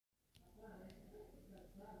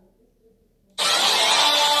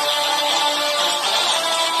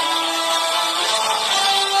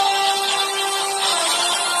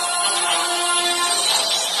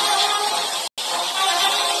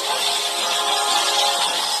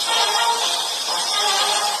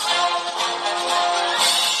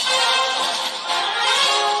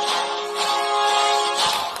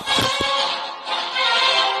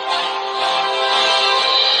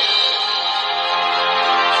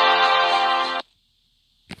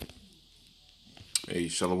Hey,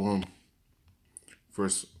 Shalom.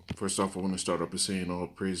 First, first off, I want to start off by saying all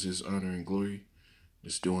praises, honor, and glory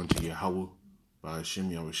is due unto Yahweh, by Hashem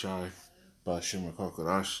Yahushai, by Hashem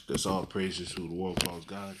HaKadosh. That's all praises who the world calls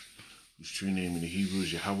God, whose true name in the Hebrew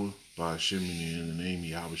is Yahweh, by Hashem in the name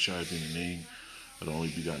Yahushai being the name of the only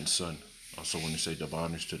begotten Son. Also want to say double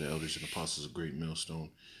honors to the elders and apostles of Great Millstone,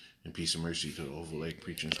 and peace and mercy to the Oval Lake,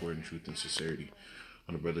 preaching His word in truth and sincerity.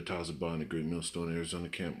 On the brother Tazabah in the Great Millstone, Arizona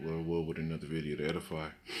camp, Lord will, with another video to edify.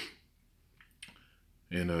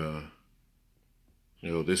 And,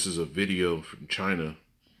 this is a video from China,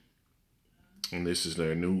 and this is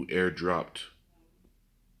their new airdropped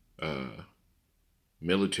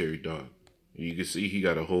military dog. You can see he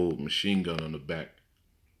got a whole machine gun on the back.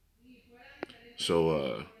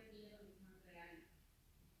 So,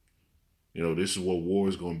 this is what war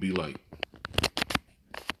is going to be like.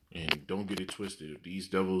 And don't get it twisted. If these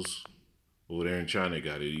devils over there in China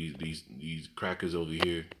got it, these crackers over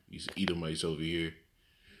here, these Edomites over here,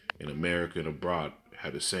 in America and abroad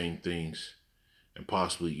have the same things and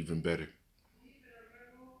possibly even better.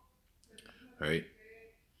 Right?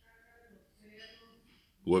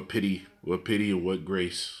 What pity and what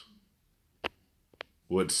grace.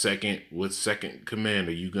 What second command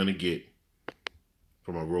are you gonna get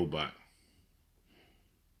from a robot?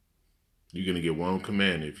 You're gonna get one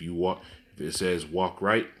command. If it says walk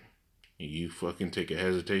right, and you fucking take a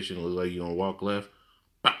hesitation, look like you're gonna walk left,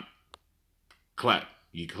 bop, clap.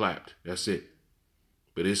 You clapped. That's it.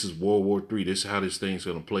 But this is World War III. This is how this thing's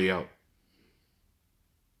going to play out.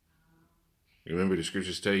 Remember the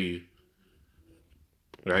scriptures tell you,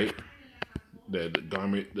 right? That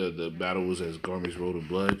the battle was as garments rolled of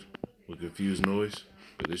blood with confused noise.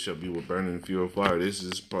 But this shall be with burning and fuel of fire. This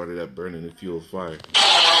is part of that burning and fuel of fire.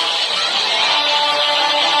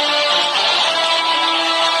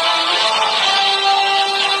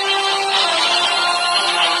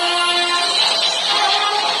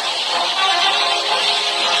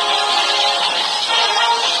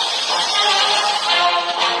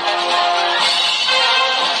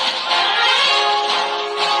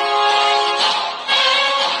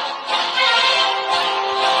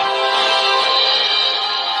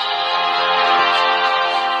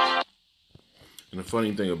 And the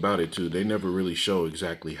funny thing about it, too, they never really show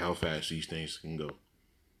exactly how fast these things can go.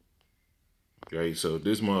 Right? So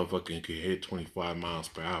this motherfucker can hit 25 miles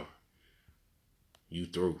per hour. You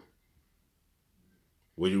through.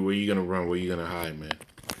 Where you going to run? Where you going to hide, man?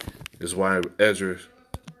 That's why Ezra,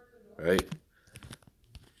 right?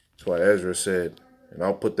 That's why Ezra said, and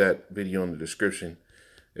I'll put that video in the description.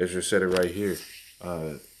 Ezra said it right here.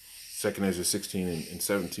 2nd Ezra 16 and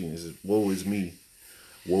 17. It says, woe is me.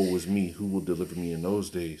 Woe is me, who will deliver me in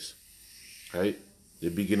those days? Right? The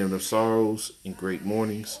beginning of sorrows and great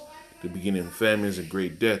mournings, the beginning of famines and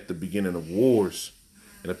great death, the beginning of wars,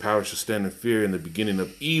 and the power shall stand in fear, and the beginning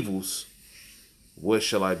of evils. What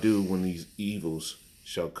shall I do when these evils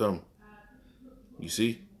shall come? You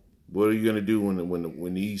see? What are you going to do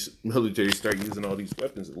when these militaries start using all these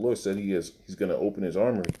weapons? The Lord said he's going to open his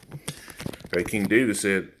armory. Right? King David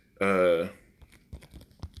said,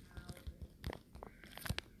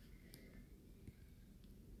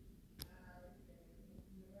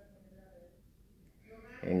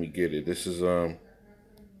 let me get it. This is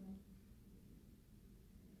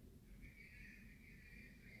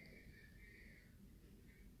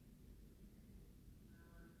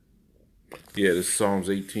this is Psalms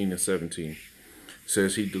 18 and 17. It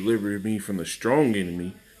says, he delivered me from the strong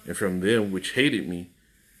enemy and from them which hated me,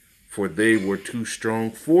 for they were too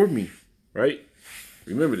strong for me. Right?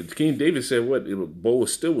 Remember, the King David said what? The bow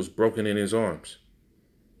still was broken in his arms.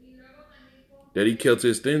 That he killed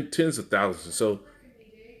his tens of thousands. So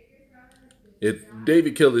if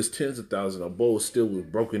David killed his tens of thousands, a bow still was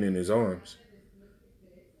broken in his arms.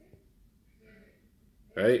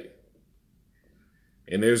 Right?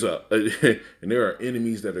 And there are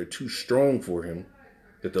enemies that are too strong for him,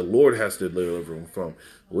 that the Lord has to deliver him from.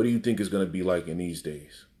 What do you think is going to be like in these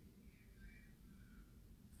days?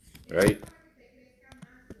 Right?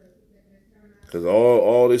 Because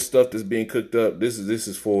all this stuff that's being cooked up, this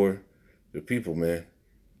is for the people, man.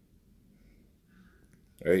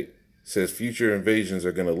 Right? It says future invasions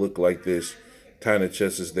are going to look like this. China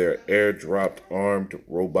Chest is their airdropped armed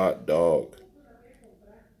robot dog.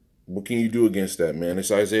 What can you do against that, man?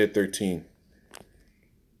 It's Isaiah 13.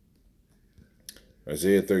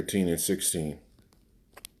 Isaiah 13 and 16.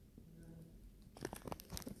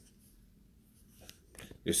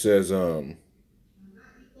 It says, I'll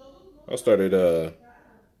start at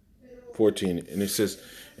 14. And it says,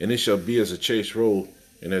 and it shall be as a chase roll,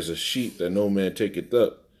 and as a sheep that no man taketh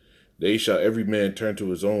up. They shall every man turn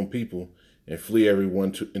to his own people, and flee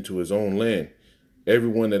everyone into his own land.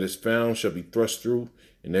 Everyone that is found shall be thrust through,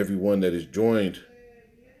 and everyone that is joined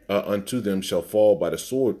unto them shall fall by the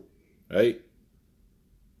sword. Right?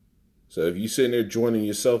 So if you sitting there joining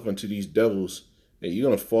yourself unto these devils, hey, you're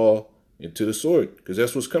going to fall into the sword, because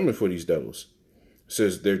that's what's coming for these devils. It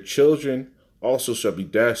says, their children also shall be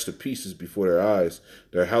dashed to pieces before their eyes.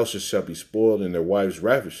 Their houses shall be spoiled and their wives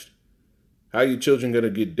ravished. How are your children going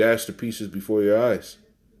to get dashed to pieces before your eyes?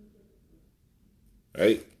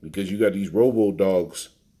 Right? Because you got these robo dogs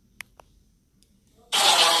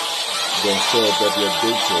going to show up at your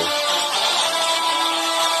daycare.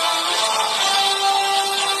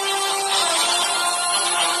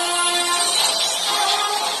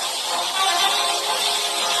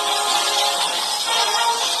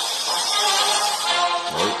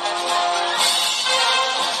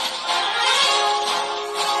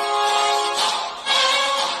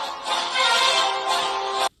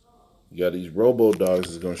 You got these robo dogs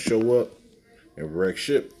that's going to show up and wreck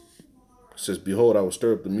ship. It says, behold, I will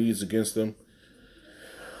stir up the Medes against them,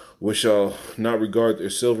 which shall not regard their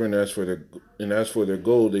silver, and as for their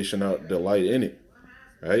gold, they shall not delight in it.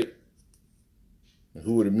 Right? And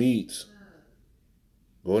who are the Medes?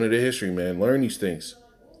 Go into the history, man. Learn these things.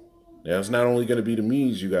 Now it's not only going to be the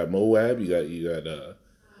Medes. You got Moab. You got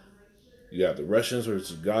the Russians, which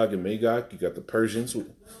is Gog and Magog. You got the Persians,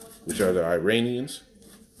 which are the Iranians.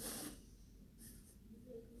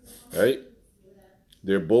 Right?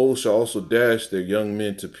 Their bulls shall also dash their young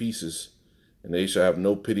men to pieces, and they shall have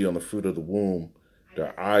no pity on the fruit of the womb.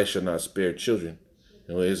 Their eyes shall not spare children.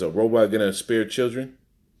 You know, is a robot going to spare children?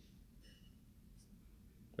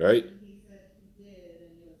 Right?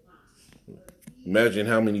 Imagine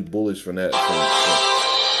how many bullets from that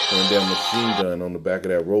from damn machine gun on the back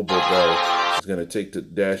of that robot barrel is going to take to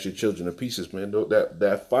dash your children to pieces, man.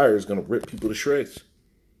 That fire is going to rip people to shreds.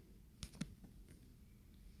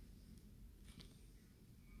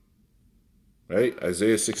 Right?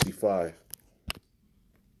 Isaiah 65.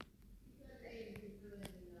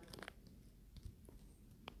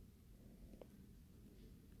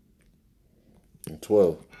 And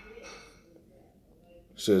 12.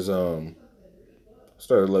 It says,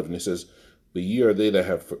 start 11. It says, but ye are they that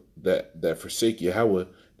have that forsake Yahweh,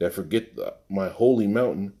 that forget my holy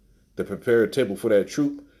mountain, that prepare a table for that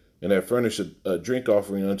troop, and that furnish a drink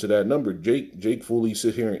offering unto that number. Jake fully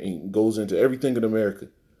sit here and goes into everything in America.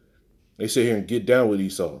 They sit here and get down with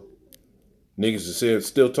Esau. Niggas are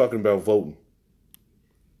still talking about voting.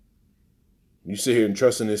 You sit here and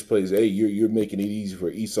trust in this place. Hey, you're making it easy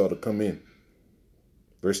for Esau to come in.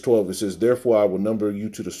 Verse 12, it says, therefore I will number you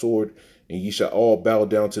to the sword, and ye shall all bow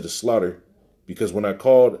down to the slaughter. Because when I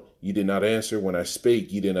called, ye did not answer. When I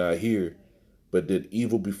spake, ye did not hear. But did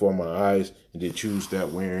evil before my eyes, and did choose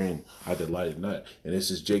that wherein I delighted not. And this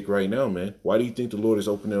is Jake right now, man. Why do you think the Lord is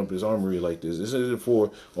opening up his armory like this? This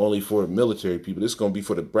isn't only for military people. This is going to be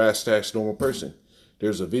for the brass tacks normal person.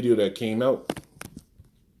 There's a video that came out.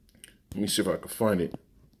 Let me see if I can find it.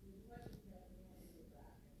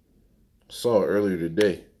 Saw it earlier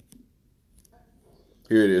today.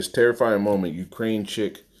 Here it is. Terrifying moment. Ukraine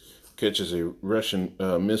chick catches a Russian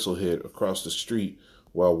missile hit across the street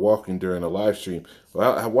while walking during a live stream.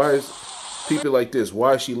 Why is people like this?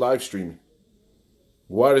 Why is she live streaming?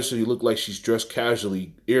 Why does she look like she's dressed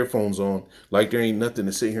casually, earphones on, like there ain't nothing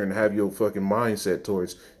to sit here and have your fucking mindset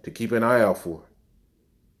towards to keep an eye out for?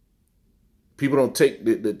 People don't take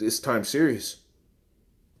this time serious.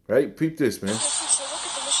 Right? Peep this, man.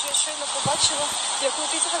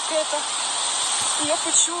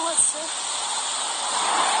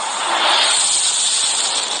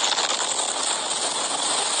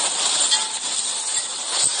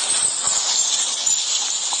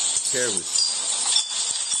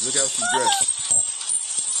 Careless. Look how she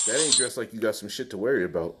dressed. That ain't dressed like you got some shit to worry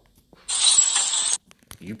about.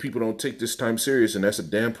 You people don't take this time serious, and that's a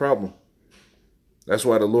damn problem. That's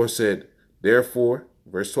why the Lord said, therefore,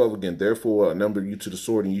 verse 12 again, therefore I number you to the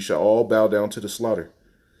sword, and you shall all bow down to the slaughter.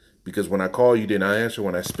 Because when I called, you did not answer.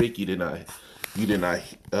 When I spake, you did not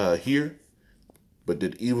hear. But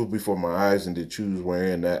did evil before my eyes, and did choose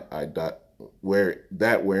wherein I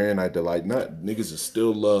delight not. Niggas is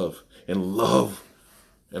still love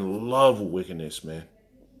wickedness, man.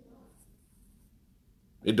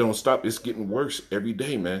 It don't stop. It's getting worse every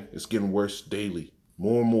day, man. It's getting worse daily.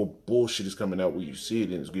 More and more bullshit is coming out where you see it,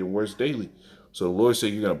 and it's getting worse daily. So the Lord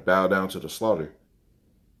said you're going to bow down to the slaughter.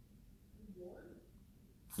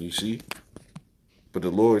 You see? But the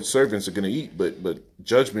Lord's servants are going to eat, but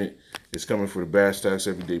judgment is coming for the brass tacks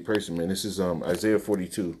everyday person, man. This is Isaiah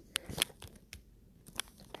 42.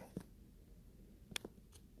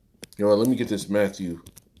 You know what, let me get this Matthew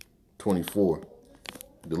 24.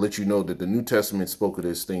 To let you know that the New Testament spoke of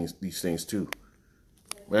these things too.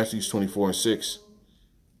 Matthew 24 and 6.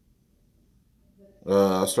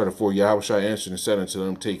 I started for Yahweh Shai answered and said unto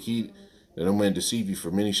them, take heed that no man deceive you,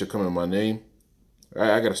 for many shall come in my name.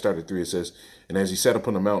 I got to start at 3. It says, and as he sat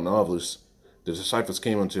upon the mountain of Olives, the disciples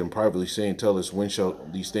came unto him privately, saying, tell us, when shall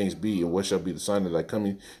these things be, and what shall be the sign of thy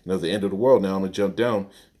coming and of the end of the world? Now I'm going to jump down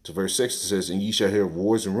to verse 6. It says, and ye shall hear of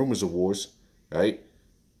wars and rumors of wars, right?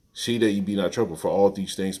 See that ye be not troubled, for all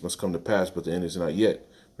these things must come to pass, but the end is not yet.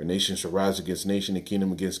 For nation shall rise against nation, and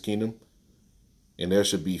kingdom against kingdom. And there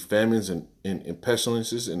shall be famines and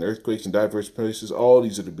pestilences and earthquakes in diverse places. All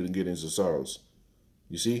these are the beginnings of sorrows.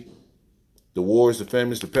 You see? The wars, the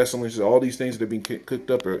famines, the pestilences, all these things that are being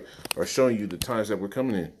cooked up are showing you the times that we're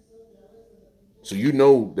coming in. So you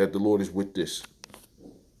know that the Lord is with this.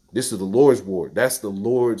 This is the Lord's war. That's the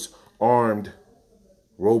Lord's armed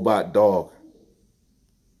robot dog.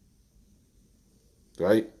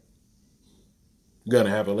 Right? You're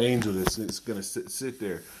gonna have an angel that's gonna sit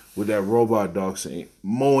there with that robot dog saying,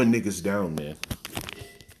 mowing niggas down, man.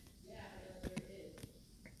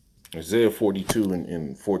 Isaiah 42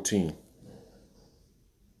 and 14.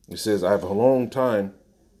 It says, I have a long time.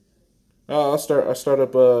 I'll start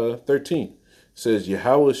up 13. It says,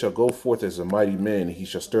 Yahweh shall go forth as a mighty man, and he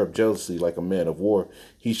shall stir up jealously like a man of war.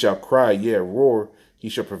 He shall cry, yeah, roar. He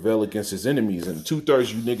shall prevail against his enemies. And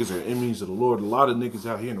 2/3 you niggas are enemies of the Lord. A lot of niggas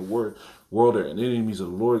out here in the world are enemies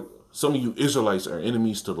of the Lord. Some of you Israelites are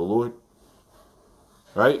enemies to the Lord.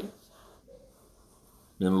 Right?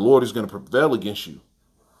 Then the Lord is going to prevail against you.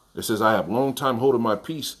 It says, I have long time holding my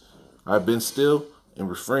peace. I have been still and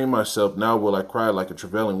refrain myself. Now will I cry like a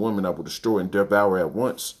travailing woman. I will destroy and devour at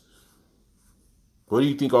once. What do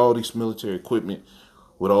you think all this military equipment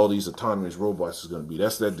with all these autonomous robots is going to be?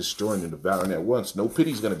 That's that destroying and devouring at once. No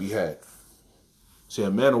pity is going to be had. See, a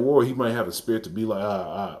man of war, he might have a spirit to be like,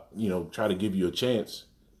 try to give you a chance.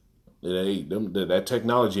 That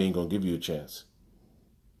technology ain't going to give you a chance.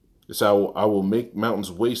 It's I will make mountains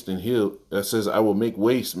waste and hill. That says, I will make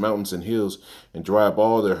waste mountains and hills and dry up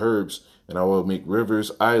all their herbs. And I will make rivers,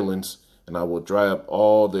 islands, and I will dry up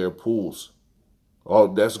all their pools. All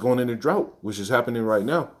that's going in a drought, which is happening right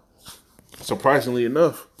now. Surprisingly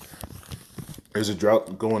enough, there's a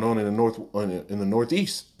drought going on in the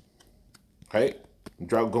northeast. Right? A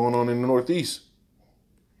drought going on in the northeast.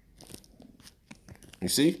 You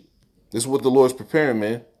see? This is what the Lord's preparing,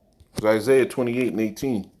 man. It's Isaiah 28 and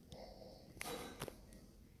 18.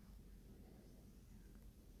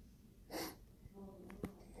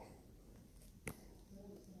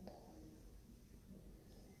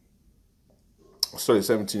 Started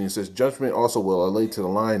 17, it says, judgment also will I lay to the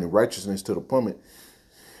lion and righteousness to the plummet.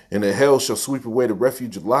 And the hell shall sweep away the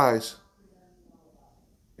refuge of lies.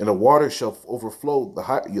 And the water shall overflow the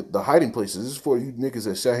hiding places. This is for you niggas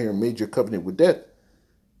that sat here and made your covenant with death.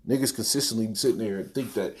 Niggas consistently sitting there and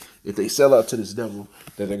think that if they sell out to this devil,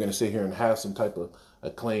 that they're going to sit here and have some type of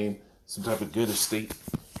acclaim, some type of good estate.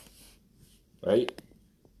 Right?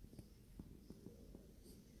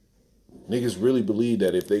 Niggas really believe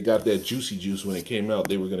that if they got that juicy juice when it came out,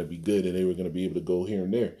 they were going to be good and they were going to be able to go here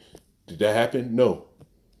and there. Did that happen? No.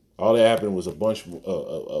 All that happened was a bunch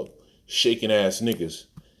of shaking ass niggas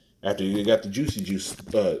after they got the juicy juice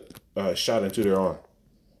shot into their arm.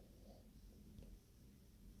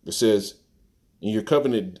 It says, and your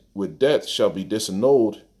covenant with death shall be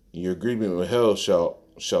disannulled, and your agreement with hell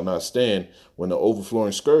shall not stand when the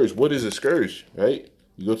overflowing scourge. What is a scourge, right?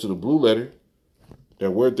 You go to the blue letter.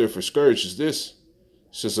 That word there for scourge is this.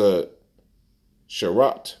 It says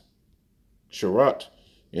sharat. Sharat.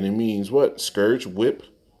 And it means what? Scourge, whip.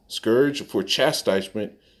 Scourge for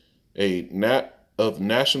chastisement. A gnat of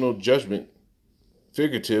national judgment.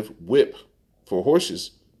 Figurative whip for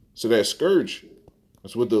horses. So that scourge.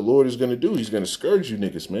 That's what the Lord is going to do. He's going to scourge you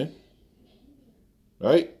niggas, man.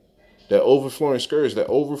 Right? That overflowing scourge, that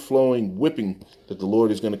overflowing whipping that the Lord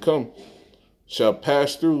is going to come shall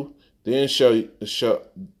pass through. Then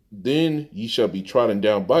ye shall be trodden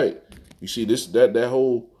down by it. You see this that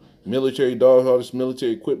whole military dog, all this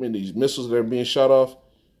military equipment, these missiles that are being shot off.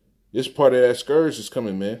 This part of that scourge is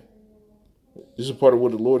coming, man. This is part of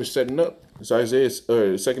what the Lord is setting up. It's Isaiah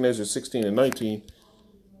 2 Ezra 16 and 19.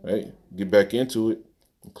 Right? Get back into it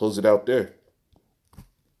and close it out there.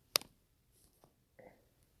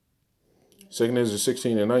 2 Ezra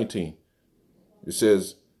 16 and 19. It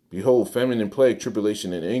says, behold, famine and plague,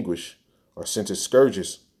 tribulation and anguish are sent as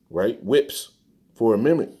scourges, right? Whips for a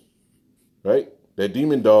minute, right? That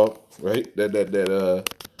demon dog, right?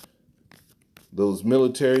 Those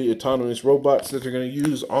military autonomous robots that they're going to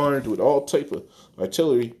use armed with all type of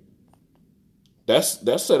artillery.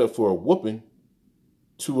 that's set up for a whooping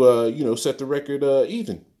to set the record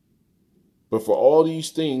even. But for all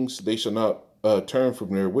these things, they shall not turn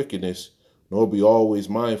from their wickedness, nor be always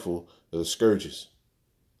mindful of the scourges.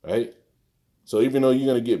 Right? So even though you're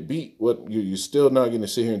gonna get beat, you're still not gonna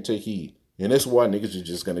sit here and take heed. And that's why niggas are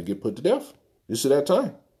just gonna get put to death. This is that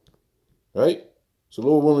time. Right? So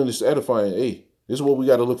Lord willing, is edifying. Hey, this is what we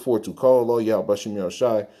got to look forward to. Call all y'all Bashim Yao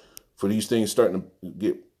Shai for these things starting to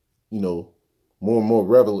get, more and more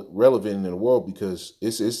relevant in the world, because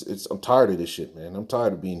it's I'm tired of this shit, man. I'm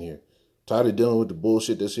tired of being here. I'm tired of dealing with the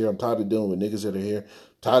bullshit that's here. I'm tired of dealing with niggas that are here.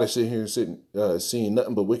 I'm tired of sitting here seeing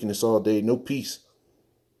nothing but wickedness all day. No peace.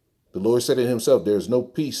 The Lord said it himself. There's no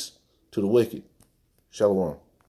peace to the wicked. Shalom.